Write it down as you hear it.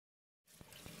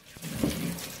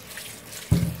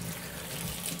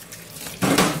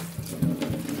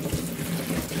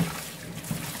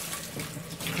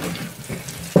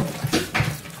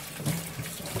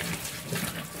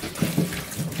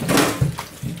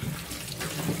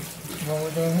what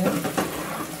we're doing here,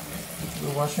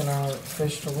 we're washing our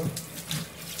vegetable,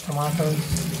 tomatoes,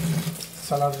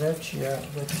 salad veg, yeah,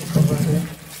 with cucumber here,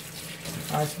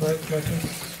 iceberg,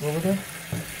 lettuce, what we do?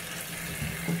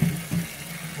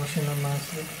 Washing them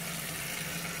nicely.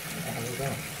 There we go.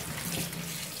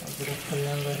 A bit of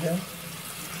coriander here.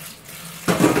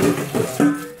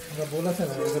 The bowl is in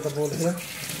there. You got the bowl here?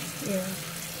 Yeah.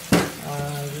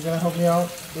 You're gonna help me out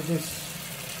with this.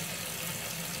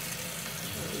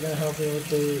 You're gonna help me with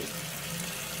the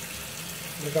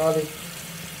garlic.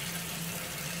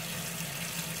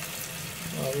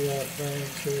 We are going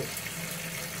to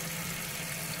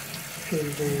peel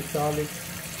the garlic,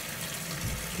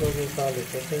 clove garlic,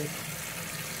 okay?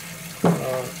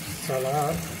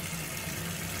 Salad.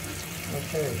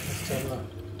 Okay, let's turn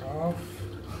that off.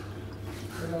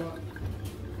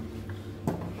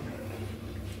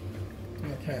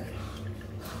 Okay,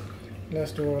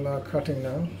 let's do all our cutting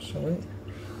now, shall we?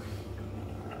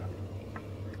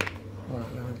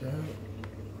 Right, there we go.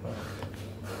 Right.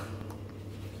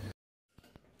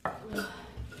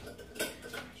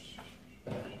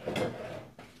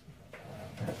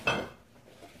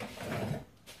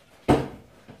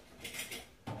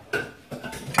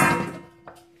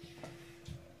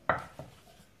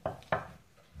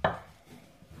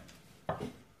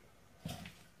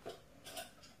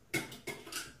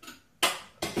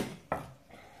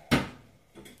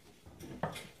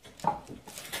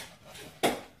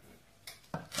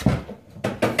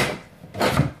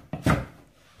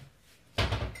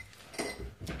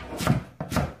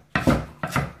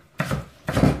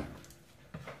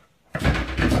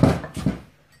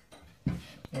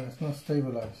 It's not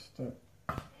stabilized.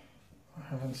 I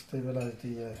haven't stabilized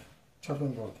the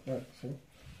chopping board. Look, see?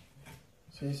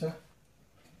 See, sir?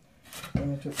 I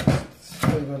need to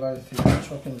stabilize the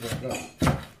chopping board. Look.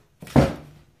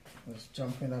 It's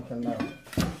jumping up and down.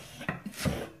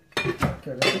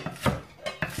 Okay, ready?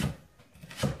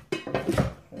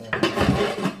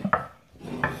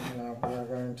 Now we are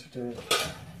going to do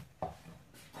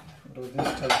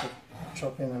this type of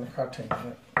chopping and cutting.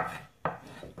 Yeah.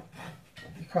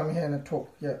 Come here and talk,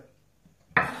 yeah.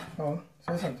 Come on,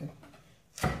 say something.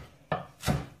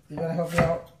 You gonna help me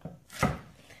out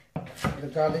with the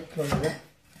garlic clove, yeah?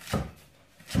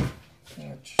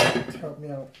 Help me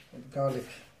out with garlic.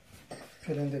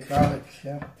 Put in the garlic,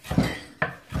 yeah?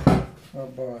 Oh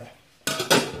boy.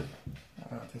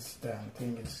 This damn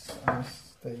thing is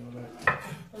unstable.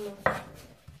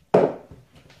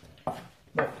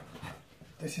 Look,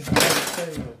 this is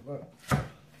unstable, look.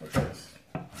 Look at this.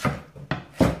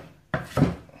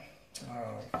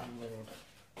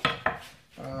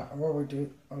 What we do,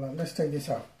 hold on, let's take this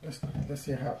out. Let's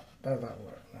see how does that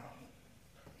work now.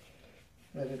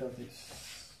 Get rid of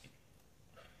this.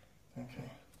 Okay.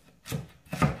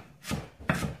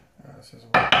 This is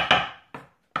what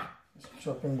this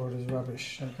chopping board is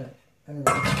rubbish. Okay. Anyway.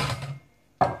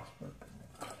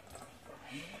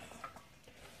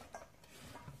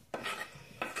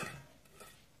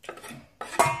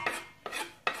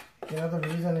 The other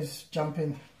reason is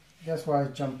jumping. Guess why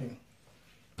it's jumping?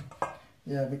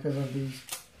 Yeah, because of these,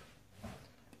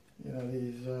 you know,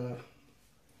 these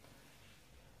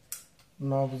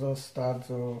knobs or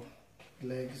studs or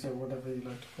legs or whatever you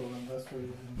like to call them. That's the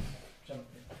reason it's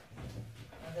jumping.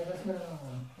 Okay, let's get another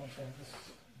one. Okay,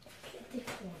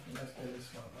 let's get this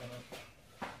one.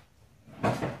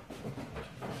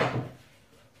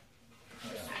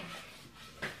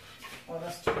 Oh,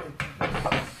 that's too big.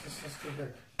 This is too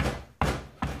big.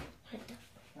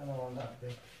 I don't want that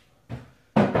big.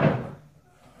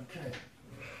 Okay.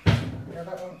 Got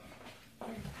that one?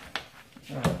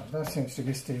 Oh, that seems to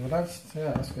be stabilized.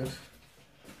 Yeah, that's good.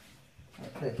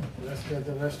 Okay, let's get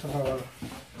the rest of our.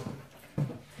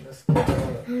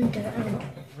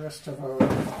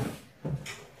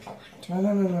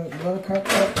 No, you gotta cut.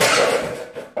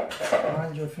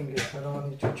 Mind your fingers. I don't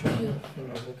want you to chop your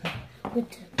fingers, okay?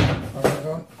 Alright,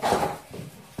 go on.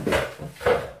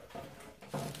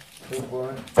 Good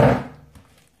boy.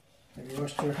 Have you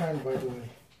washed your hand, by the way?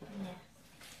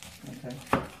 Yeah. Okay.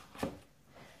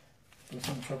 Do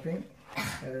some chopping.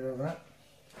 Get rid of that.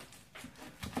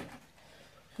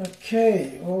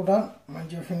 Okay, all done.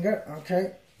 Mind your finger.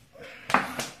 Okay.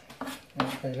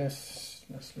 Okay, let's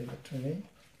leave it to me.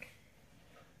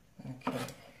 Okay.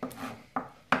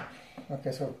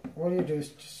 Okay, so what you do is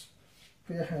just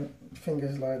put your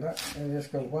fingers like that and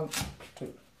just go 1,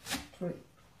 2, 3.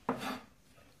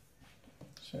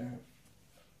 So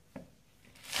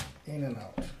in and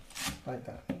out, like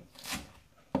that.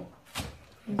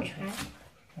 Okay.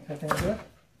 Okay, can you do it?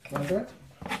 Want to do it?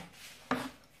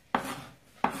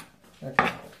 Okay.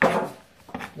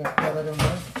 Let's put it in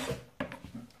there.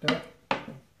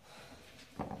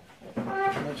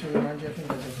 mind your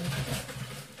fingers.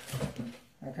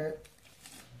 Okay.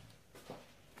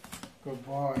 Good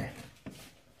boy.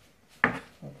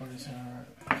 Good boy is alright.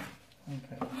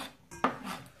 Okay.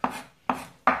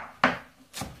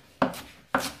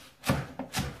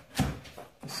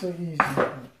 It's so easy.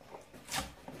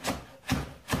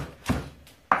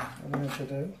 What do we have to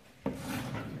do?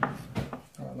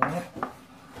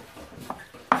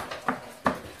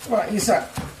 Right, Isa,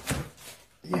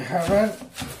 you haven't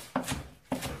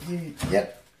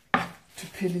yet to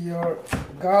peel your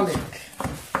garlic.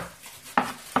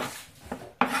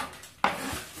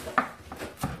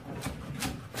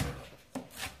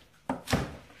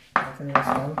 I think that's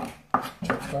done.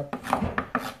 Chopped up.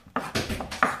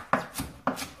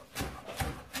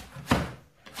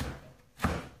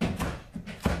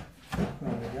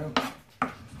 There we go.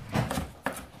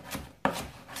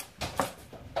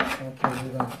 Okay,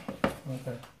 we're done.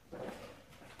 Okay.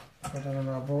 Put it in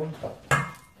our bowl.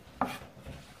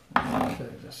 Okay,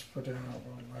 just put it in our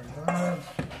bowl like that.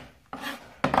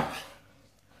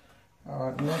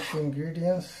 Our next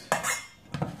ingredients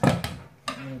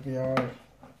will be our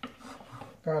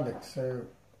garlic. So,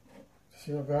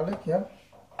 see your garlic, yeah?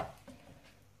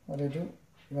 What do? You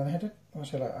want to hit it? Or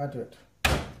shall I add it?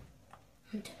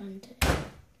 See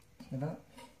that?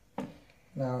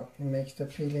 Now it makes the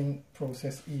peeling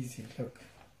process easy. Look.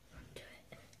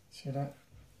 See that?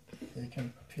 You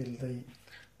can peel the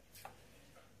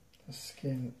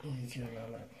skin easier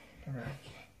now. Alright.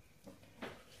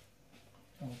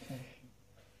 Okay.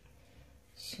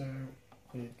 So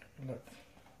we look.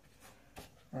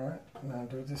 Alright, now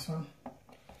do this one.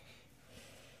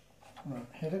 Right,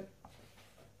 hit it.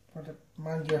 Put it,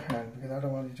 mind your hand because I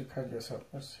don't want you to cut yourself.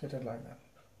 Just hit it like that.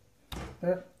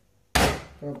 There.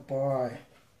 Good boy.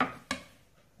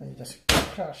 And you just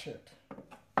crush it.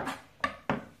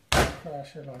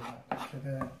 Crush it like that.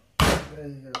 Okay, there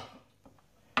you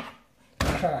go.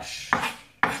 Crush.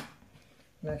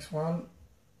 Next one.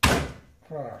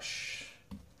 Crush.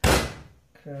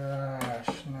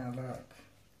 Crush. Now look.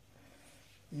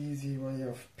 Easy way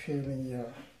of peeling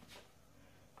your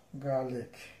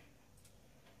garlic.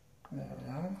 There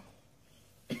we are.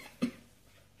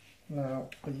 Now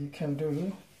what you can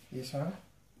do is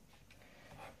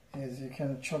you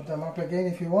can chop them up again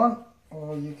if you want,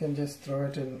 or you can just throw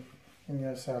it in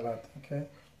your salad. Okay.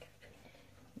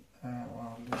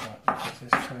 I'll do that.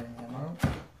 Just trying them out.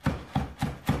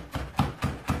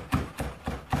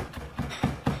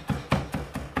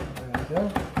 There you go.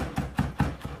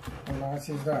 How nice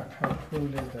is that? How cool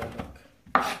is that? Look.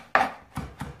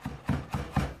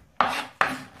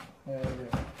 There you go.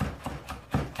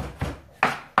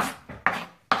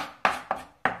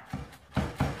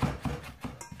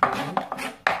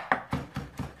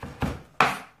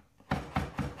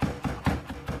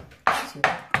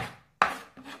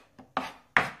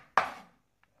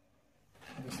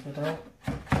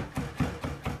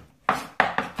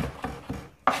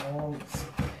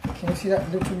 Can you see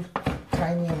that little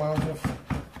tiny amount of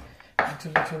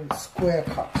little square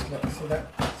cuts? Look, see that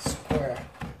square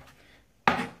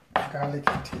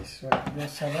garlicky taste, right? Your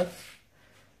salad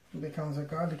becomes a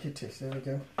garlicky taste. There we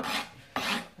go.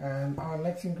 And our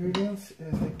next ingredients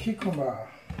is the cucumber.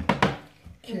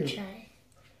 Okay.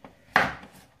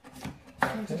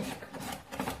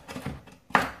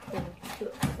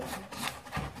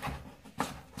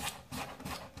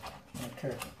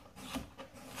 Okay.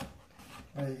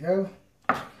 There you go.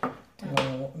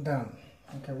 Done.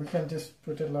 Okay, we can just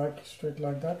put it like straight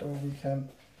like that, or we can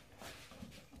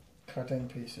cut in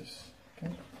pieces.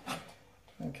 Okay.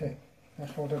 Okay.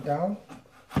 Let's hold it down,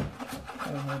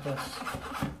 and we'll just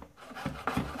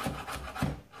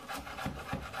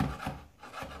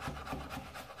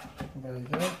there you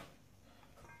go.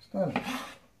 It's done.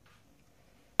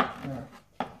 Now,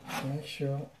 make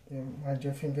sure you mind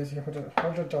your fingers. You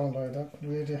hold it down like that,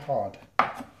 really hard.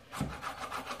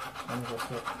 And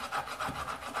just look.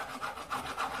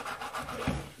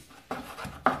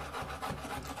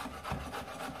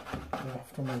 You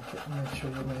have to make sure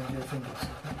you mind your fingers.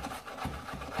 Okay?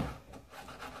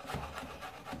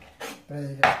 There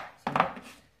you go. See that?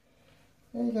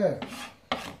 There you go.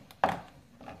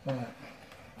 Right.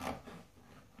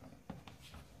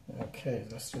 Okay,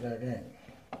 let's do that again.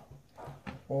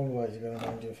 Always you're gonna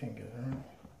mind your fingers, right?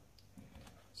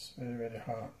 It's very, very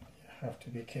hard. You have to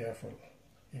be careful.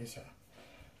 Easier.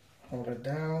 Hold it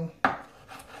down and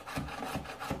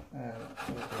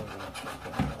we'll go and chop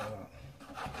it all out.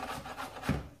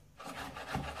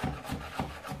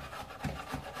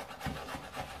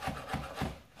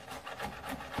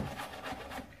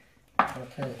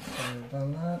 Okay, so we've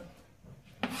done that.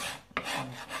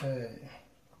 Okay,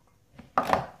 a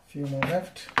few more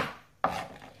left.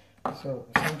 So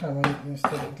sometimes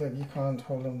instead of like you can't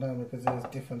hold them down because it's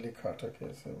differently cut.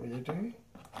 Okay, so what you do,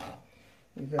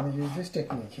 you're going to use this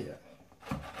technique here.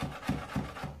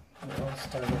 The old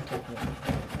style of technique.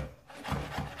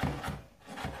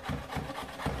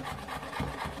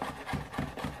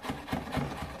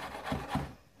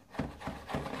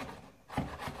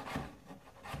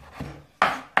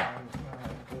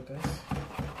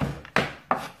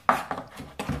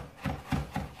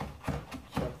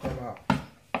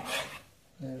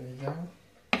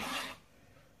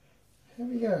 Here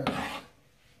we go.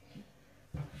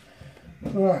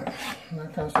 Right, now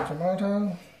comes the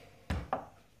tomato.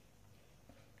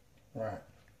 Right,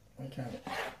 we can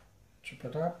chop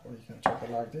it up, or you can chop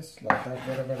it like this, like that,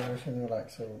 whatever direction you like.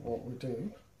 So what we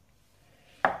do,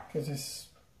 because it's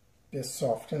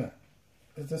soft, isn't it?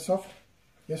 Is this soft?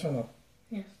 Yes or no?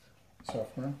 Yes.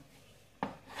 Soft, no?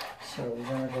 So we're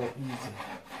going to go easy.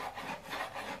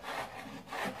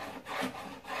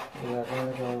 We are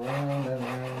going to go round and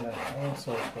round and all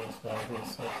circles like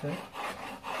this, okay?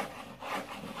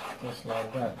 Just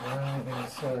like that, round in a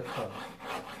circle.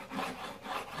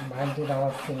 Minding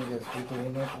our fingers, we do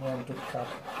not want to cut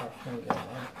our finger,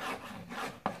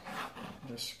 right?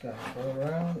 Just go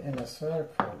round in a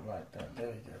circle like that, there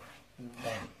you go,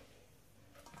 done.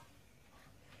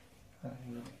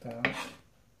 And down.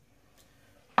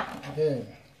 Again.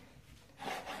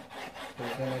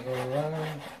 We're going to go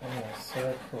around in a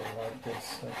circle like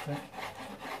this, okay?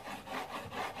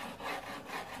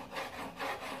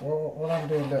 Well, what I'm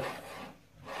doing, look,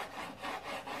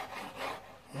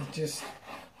 it's just,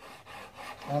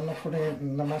 I'm not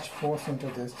putting much force into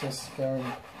this, just going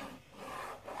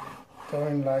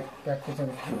like backwards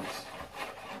and forwards.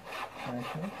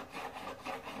 Okay?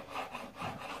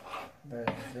 There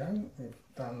you go, we've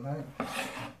done that.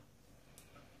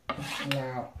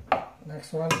 Now,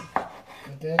 next one.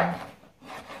 Again,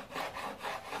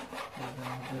 we're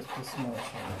going to do this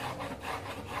motion.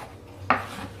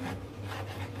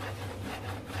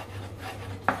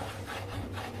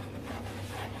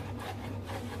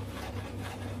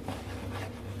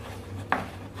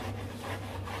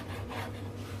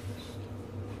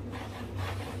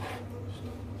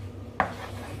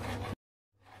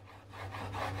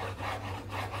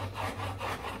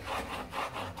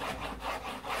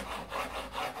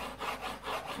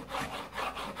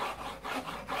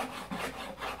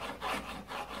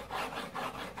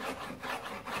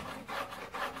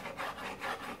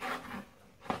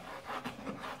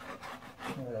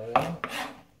 There we are.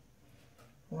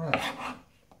 Right,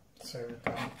 so we've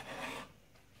done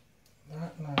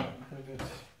that. Now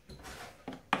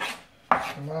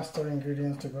the last two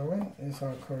ingredients to go in is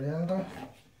our coriander.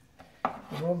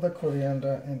 Roll the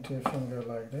coriander into your finger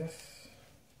like this.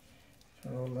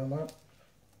 Roll them up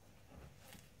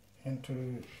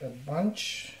into a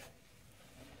bunch,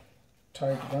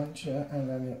 tight bunch, yeah, and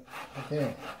then you,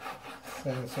 again,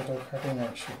 same sort of cutting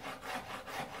action.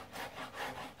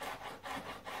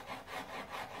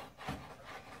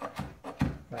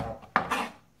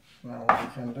 Now what we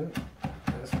can do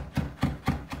is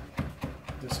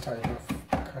this type of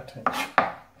cutting.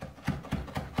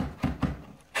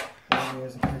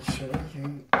 Always make sure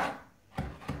you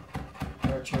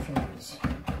hurt your fingers.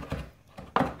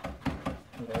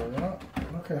 There we are.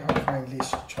 Look at how finely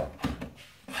it's chopped.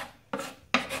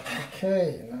 Okay,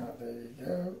 now there you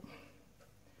go.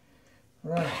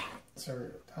 Right, so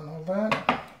we've done all that.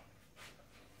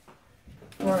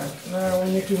 Right, now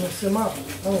we need to mix them up.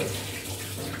 Oh.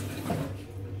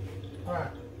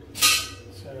 Right,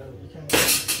 so you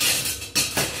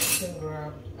can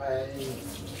grab a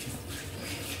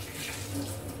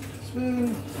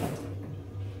spoon,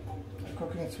 a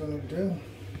cooking spoon will do.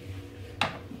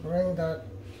 Bring that,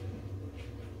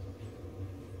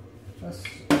 just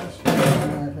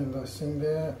knife in the thing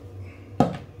there.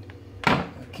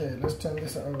 Okay, let's turn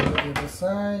this over to the other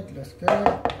side. Let's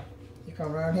go. You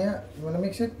come around here. You want to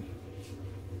mix it?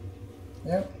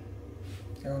 Yep.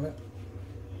 Go on it.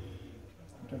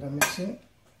 Do the mixing.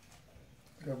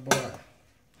 Good boy.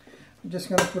 I'm just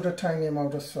going to put a tiny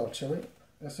amount of salt, shall we?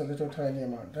 Just a little tiny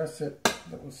amount. That's it.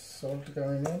 That was salt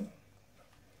going in.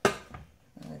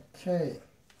 Okay.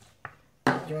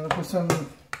 Do you want to put some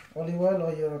olive oil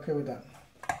or you're okay with that?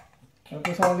 Want to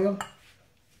put some olive oil?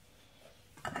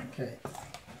 Okay.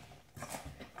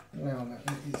 Now,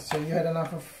 so you had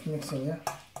enough of mixing, yeah?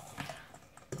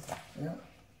 Yeah.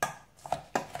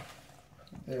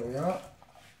 There we are.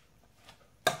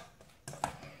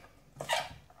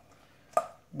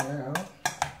 Now,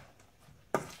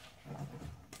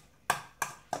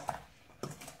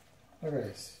 look at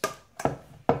this.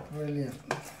 Brilliant.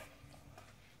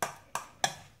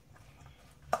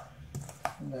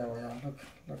 There we are.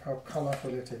 Look how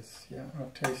colorful it is. Yeah,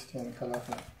 how tasty and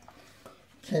colorful.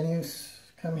 Can you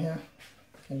come here?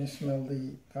 Can you smell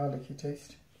the garlicky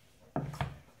taste?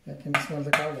 Yeah, can you smell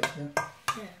the garlic? Yeah.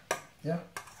 Yeah.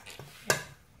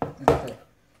 Yeah. Okay.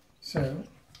 So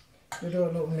you do a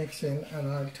little mixing, and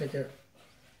I'll take it.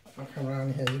 I'll come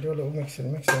around here. You do a little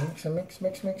mixing, mix it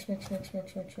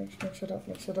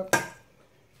up.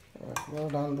 Right, well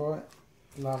done, boy.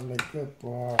 Lovely, good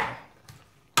boy.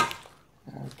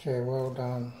 Okay, well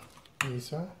done,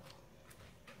 Lisa.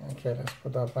 Okay, let's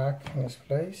put that back in its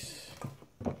place.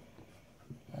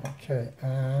 Okay,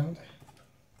 and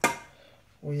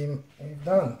we've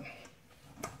done.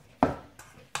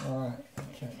 Alright,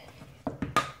 okay.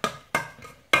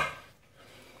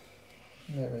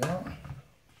 There we are.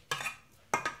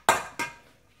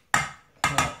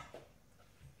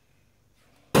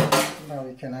 Now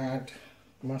we can add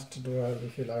mustard oil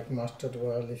if you like, mustard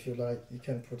oil if you like. You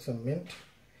can put some mint.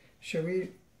 Shall we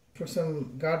put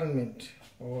some garden mint?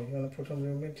 Or you want to put some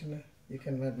real mint in there? You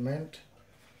can add mint.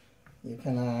 You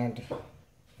can add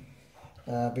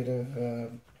a bit of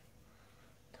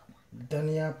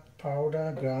dhania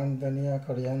powder, ground dhania,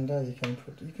 coriander. You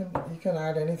can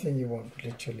add anything you want,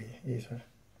 literally. Either.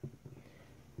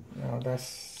 Now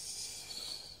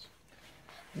that's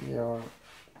your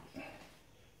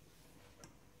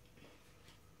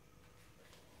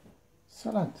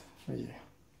salad for you.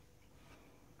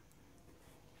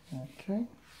 Okay.